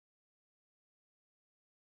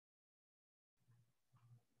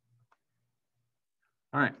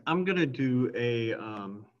All right, I'm gonna do a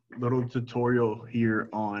little tutorial here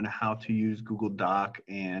on how to use Google Doc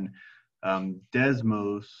and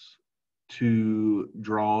Desmos to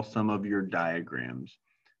draw some of your diagrams.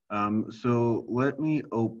 So let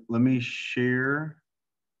me share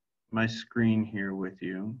my screen here with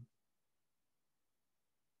you,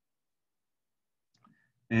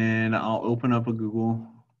 and I'll open up a Google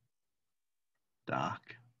Doc.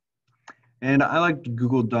 And I like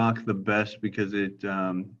Google Doc the best because it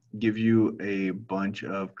gives you a bunch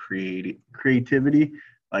of creativity,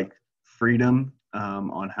 like freedom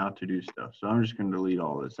on how to do stuff. So I'm just going to delete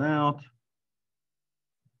all this out.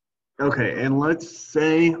 Okay, and let's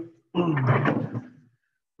say,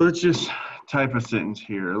 let's just type a sentence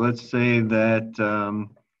here. Let's say that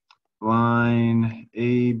line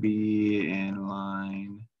A, B, and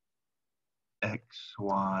line X,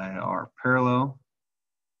 Y are parallel.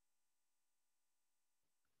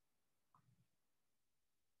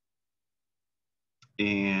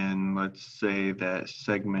 And let's say that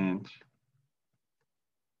segment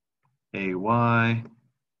AY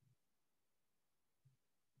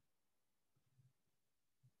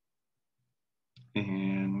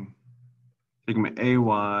and segment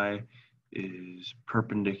AY is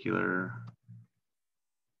perpendicular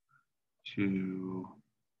to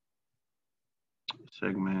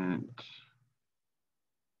segment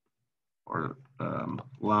or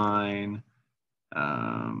line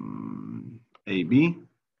AB.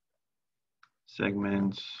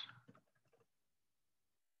 Segments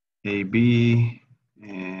AB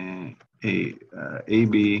and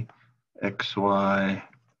AB, XY,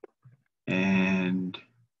 and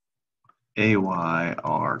AY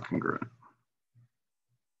are congruent.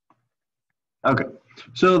 Okay,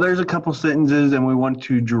 so there's a couple sentences and we want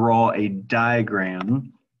to draw a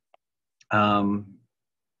diagram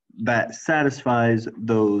that satisfies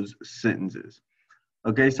those sentences.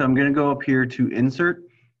 Okay, so I'm gonna go up here to insert,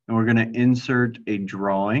 and we're gonna insert a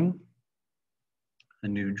drawing, a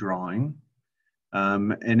new drawing.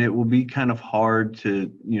 And it will be kind of hard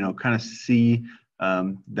to, kind of see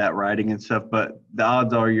that writing and stuff, but the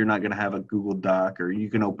odds are you're not gonna have a Google Doc, or you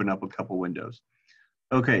can open up a couple windows.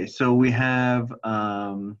 Okay, so we have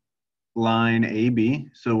line AB.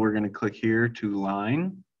 So we're gonna click here to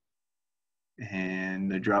line, and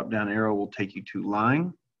the drop down arrow will take you to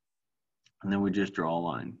line, and then we just draw a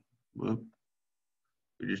line. Whoop.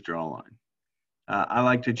 We just draw a line. I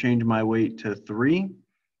like to change my weight to 3.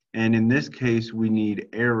 And in this case, we need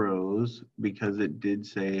arrows because it did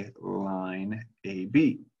say line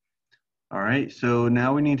AB. All right, so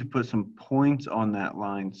now we need to put some points on that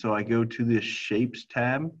line. So I go to this Shapes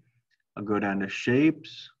tab. I'll go down to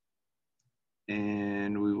Shapes,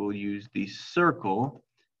 and we will use the circle.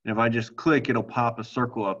 And if I just click, it'll pop a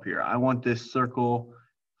circle up here. I want this circle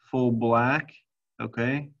full black,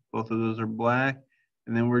 okay? Both of those are black.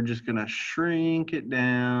 And then we're just gonna shrink it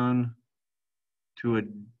down to a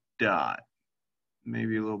dot,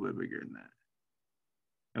 maybe a little bit bigger than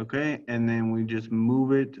that. Okay, and then we just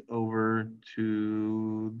move it over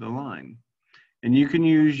to the line. And you can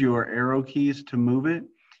use your arrow keys to move it.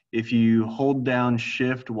 If you hold down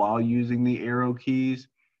Shift while using the arrow keys,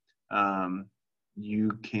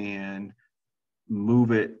 you can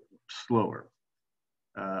move it slower.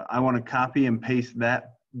 I want to copy and paste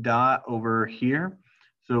that dot over here.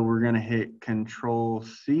 So we're going to hit Control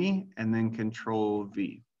C and then Control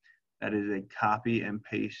V. That is a copy and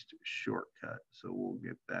paste shortcut. So we'll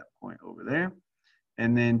get that point over there.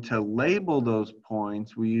 And then to label those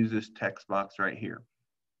points, we use this text box right here.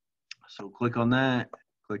 So click on that,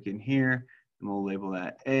 click in here, and we'll label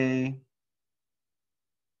that A.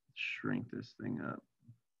 Shrink this thing up.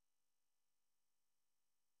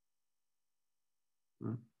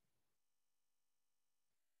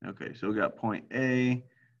 Okay, so we got point A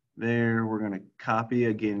there. We're going to copy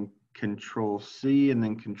again, Control C, and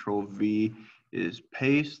then Control V is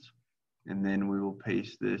paste. And then we will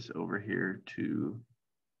paste this over here to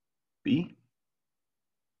B.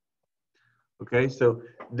 Okay, so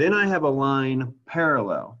then I have a line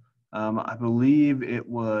parallel. I believe it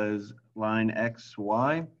was line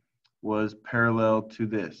XY was parallel to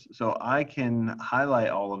this. So I can highlight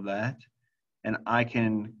all of that and I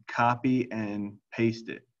can copy and paste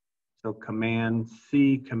it. So Command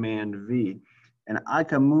C, Command V. And I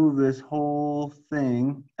can move this whole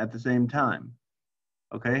thing at the same time.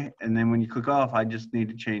 Okay, and then when you click off, I just need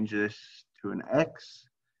to change this to an X,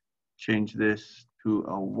 change this to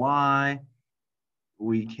a Y.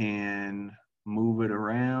 We can move it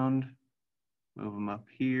around, move them up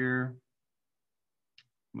here,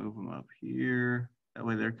 move them up here. That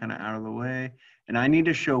way they're kind of out of the way. And I need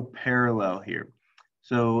to show parallel here.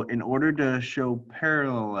 So in order to show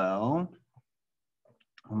parallel,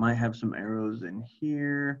 I might have some arrows in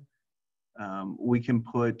here. We can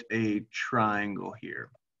put a triangle here,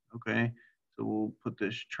 okay? So we'll put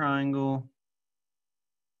this triangle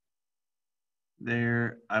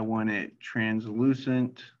there. I want it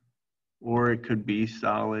translucent, or it could be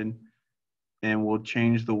solid, and we'll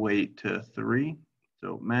change the weight to 3,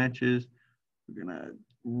 so it matches. We're gonna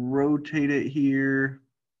rotate it here.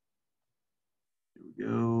 There we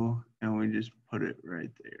go, and we just put it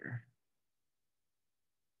right there.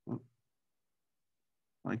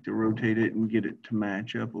 I like to rotate it and get it to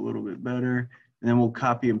match up a little bit better. And then we'll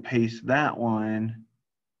copy and paste that one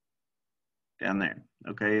down there,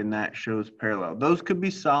 okay? And that shows parallel. Those could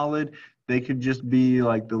be solid. They could just be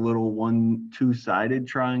like the little two-sided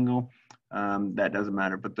triangle. That doesn't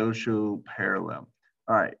matter, but those show parallel.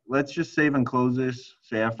 All right, let's just save and close this.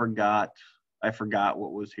 Say I forgot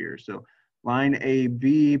what was here. So line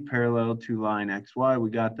AB parallel to line XY,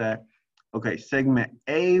 we got that. Okay, segment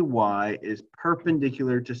AY is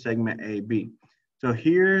perpendicular to segment AB. So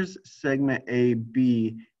here's segment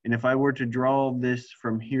AB, and if I were to draw this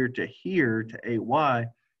from here to AY,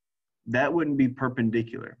 that wouldn't be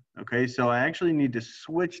perpendicular, okay? So I actually need to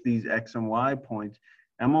switch these X and Y points.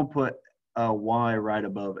 I'm gonna put a Y right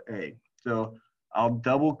above A. So I'll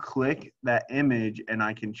double click that image and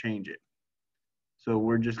I can change it. So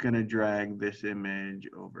we're just gonna drag this image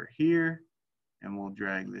over here, and we'll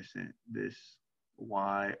drag this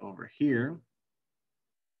Y over here.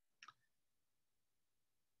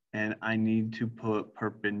 And I need to put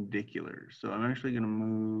perpendicular. So I'm actually gonna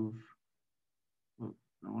move,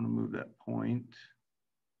 I wanna move that point.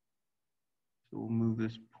 So we'll move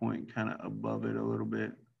this point kind of above it a little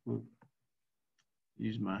bit.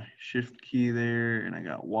 Use my shift key there, and I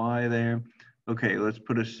got Y there. Okay, let's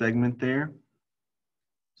put a segment there.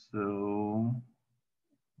 So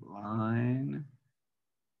line,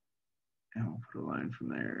 and we'll put a line from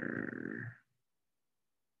there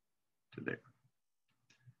to there.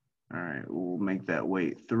 All right, we'll make that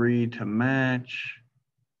weight 3 to match.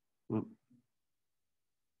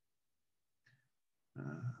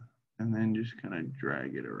 And then just kind of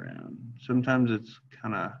drag it around. Sometimes it's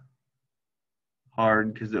kind of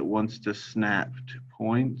hard because it wants to snap to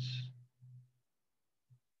points.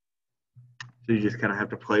 So you just kind of have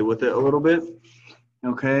to play with it a little bit.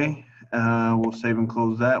 Okay, we'll save and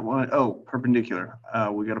close that one. Oh, perpendicular.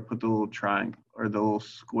 We got to put the little triangle or the little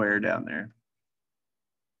square down there.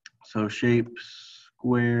 So shape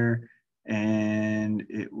square, and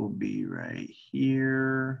it will be right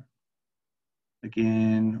here.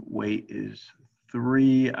 Again, weight is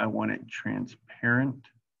 3. I want it transparent.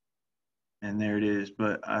 And there it is,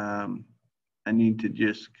 but I need to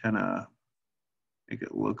just kind of make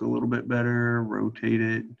it look a little bit better, rotate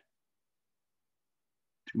it.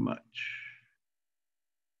 Too much.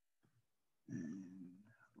 And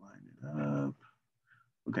line it up.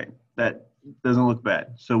 Okay, that doesn't look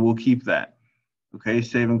bad, so we'll keep that. Okay,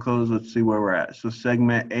 save and close, let's see where we're at. So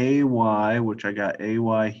segment AY, which I got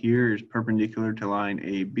AY here, is perpendicular to line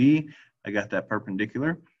AB. I got that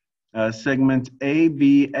perpendicular. Segments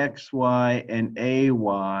AB, XY, and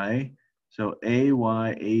AY. So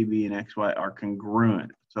AY, AB, and XY are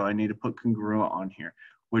congruent. So I need to put congruent on here,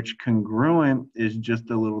 which congruent is just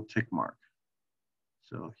a little tick mark.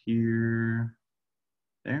 So here,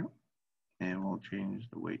 there, and we'll change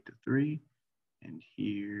the weight to 3, and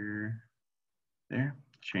here, there,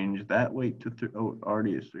 change that weight to 3. Oh, it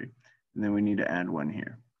already is 3. And then we need to add 1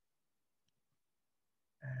 here.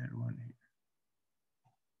 Add 1 here.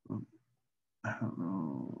 Oh, I don't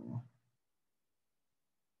know.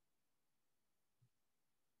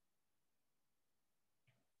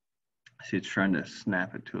 See, it's trying to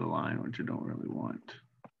snap it to a line, which I don't really want.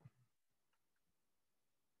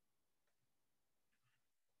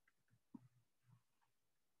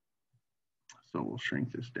 So we'll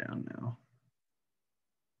shrink this down now.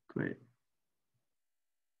 Great.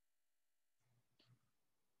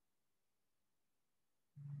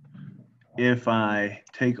 If I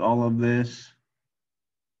take all of this,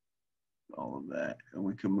 all of that, and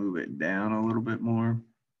we can move it down a little bit more.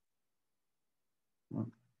 Move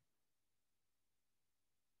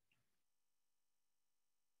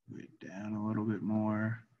it down a little bit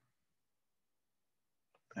more.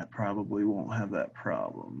 That probably won't have that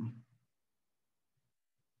problem.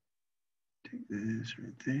 Take this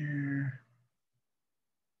right there.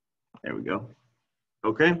 There we go.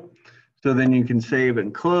 Okay, so then you can save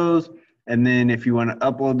and close. And then if you want to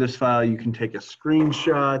upload this file, you can take a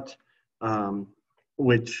screenshot,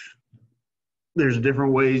 which there's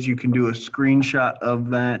different ways you can do a screenshot of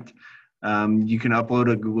that. You can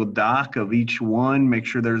upload a Google Doc of each one. Make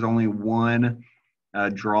sure there's only one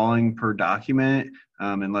drawing per document,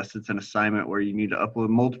 unless it's an assignment where you need to upload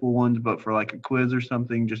multiple ones, but for like a quiz or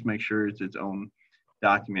something, just make sure it's its own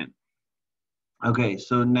document. Okay,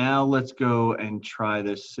 so now let's go and try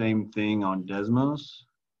this same thing on Desmos.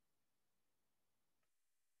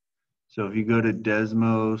 So if you go to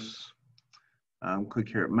Desmos, click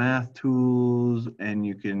here at Math Tools, and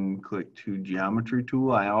you can click to Geometry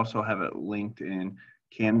Tool. I also have it linked in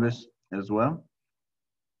Canvas as well.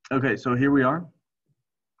 Okay, so here we are.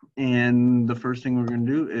 And the first thing we're going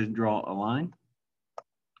to do is draw a line.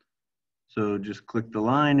 So just click the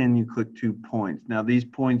line and you click 2 points. Now these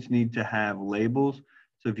points need to have labels.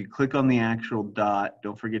 So if you click on the actual dot,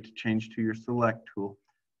 don't forget to change to your select tool.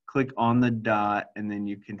 Click on the dot and then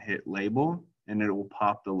you can hit label and it will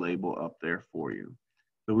pop the label up there for you.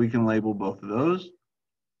 So we can label both of those.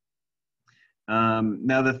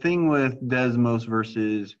 Now the thing with Desmos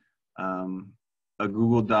versus a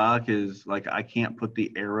Google Doc is like I can't put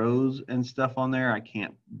the arrows and stuff on there. I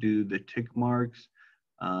can't do the tick marks.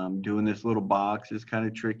 Doing this little box is kind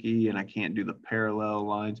of tricky, and I can't do the parallel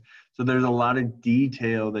lines. So there's a lot of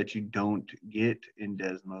detail that you don't get in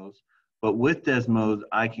Desmos. But with Desmos,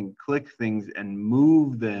 I can click things and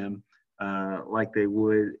move them like they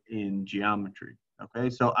would in geometry.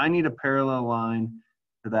 Okay, so I need a parallel line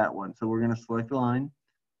to that one. So we're going to select the line,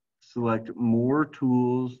 select more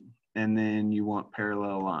tools, and then you want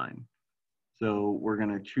parallel line. So we're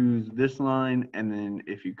going to choose this line, and then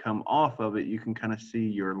if you come off of it, you can kind of see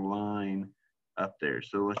your line up there.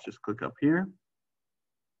 So let's just click up here.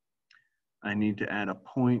 I need to add a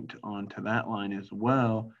point onto that line as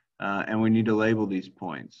well, and we need to label these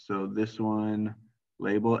points. So this one,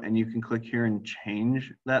 label, and you can click here and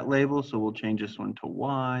change that label. So we'll change this one to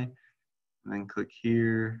Y, and then click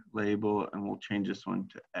here, label, and we'll change this one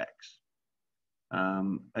to X.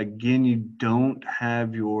 Again, you don't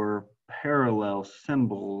have your parallel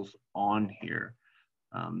symbols on here,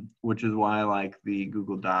 which is why I like the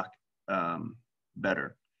Google Doc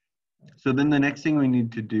better. So then the next thing we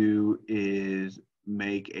need to do is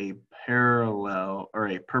make a parallel or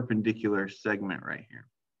a perpendicular segment right here.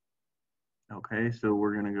 Okay, so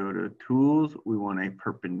we're going to go to Tools. We want a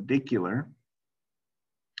perpendicular.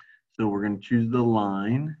 So we're going to choose the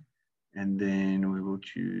line, and then we will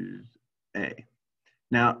choose A.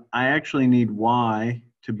 Now, I actually need Y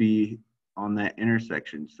to be on that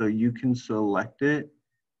intersection. So you can select it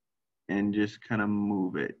and just kind of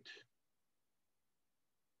move it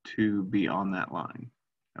to be on that line,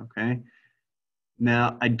 okay?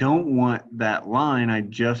 Now, I don't want that line, I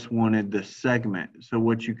just wanted the segment. So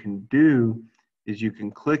what you can do is you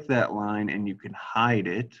can click that line and you can hide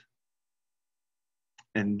it.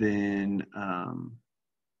 And then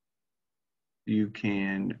you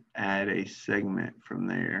can add a segment from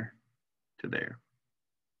there to there.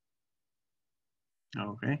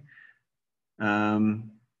 Okay.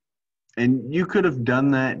 And you could have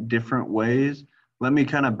done that different ways. Let me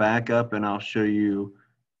kind of back up and I'll show you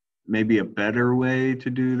maybe a better way to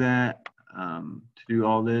do that, to do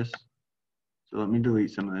all this. So let me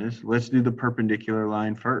delete some of this. Let's do the perpendicular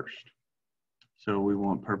line first. So we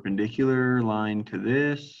want perpendicular line to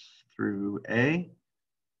this through A.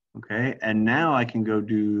 Okay, and now I can go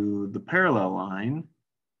do the parallel line.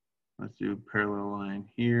 Let's do parallel line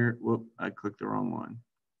here. Whoop, I clicked the wrong one.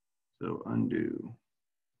 So undo.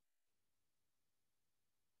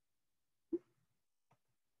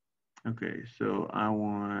 Okay, so I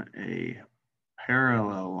want a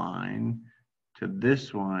parallel line to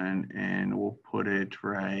this one, and we'll put it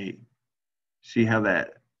right. See how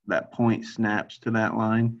that point snaps to that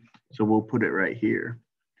line? So we'll put it right here.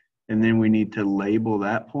 And then we need to label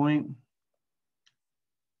that point.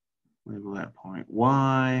 Label that point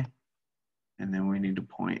Y. And then we need to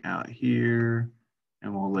point out here,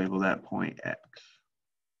 and we'll label that point X.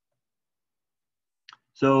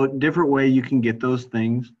 So different way you can get those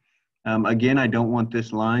things. Again, I don't want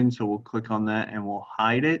this line, so we'll click on that and we'll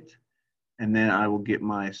hide it. And then I will get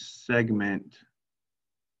my segment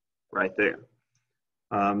right there.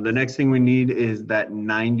 The next thing we need is that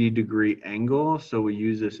 90-degree angle. So we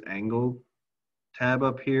use this angle tab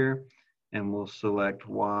up here and we'll select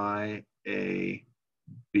Y, A,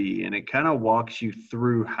 B. And it kind of walks you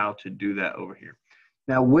through how to do that over here.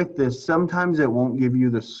 Now with this, sometimes it won't give you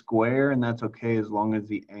the square, and that's okay as long as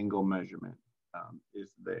the angle measurement is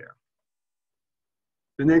there.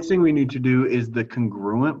 The next thing we need to do is the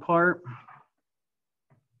congruent part.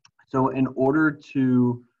 So in order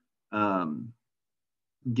to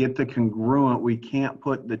get the congruent, we can't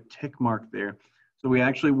put the tick mark there. So we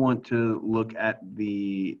actually want to look at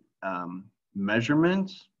the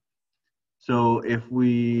measurements, So if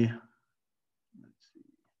we, let's see,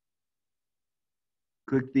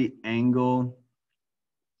 click the angle,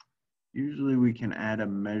 usually we can add a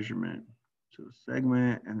measurement. So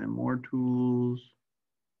segment and then more tools.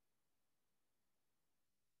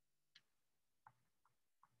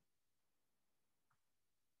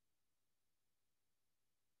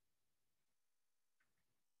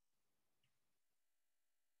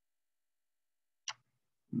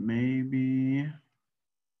 Maybe, I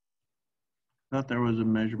thought there was a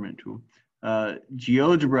measurement tool.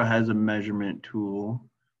 GeoGebra has a measurement tool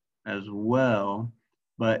as well,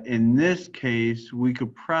 but in this case, we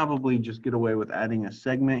could probably just get away with adding a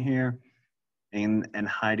segment here and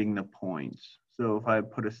hiding the points. So if I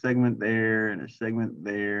put a segment there and a segment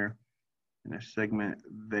there and a segment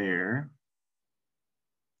there,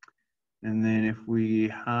 and then if we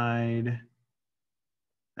hide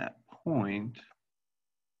that point,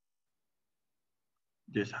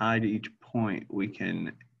 just hide each point, we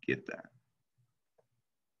can get that.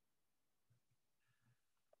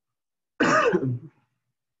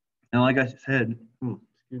 And like I said,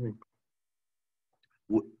 excuse me,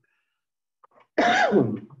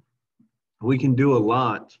 we can do a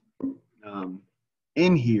lot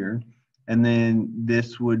in here, and then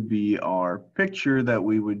this would be our picture that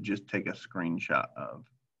we would just take a screenshot of.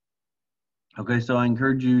 Okay, so I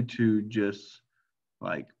encourage you to just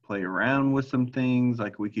like play around with some things,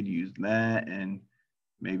 like we could use that and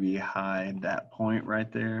maybe hide that point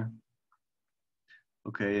right there.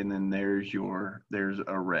 Okay, and then there's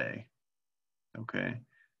array, okay,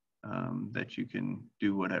 that you can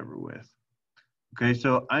do whatever with. Okay,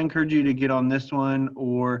 so I encourage you to get on this one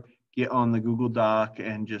or get on the Google Doc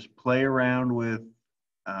and just play around with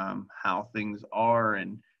how things are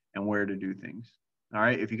and where to do things. All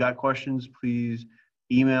right, if you got questions, please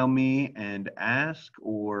email me and ask,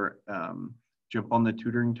 or jump on the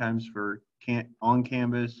tutoring times for on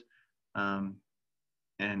Canvas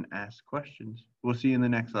and ask questions. We'll see you in the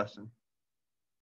next lesson.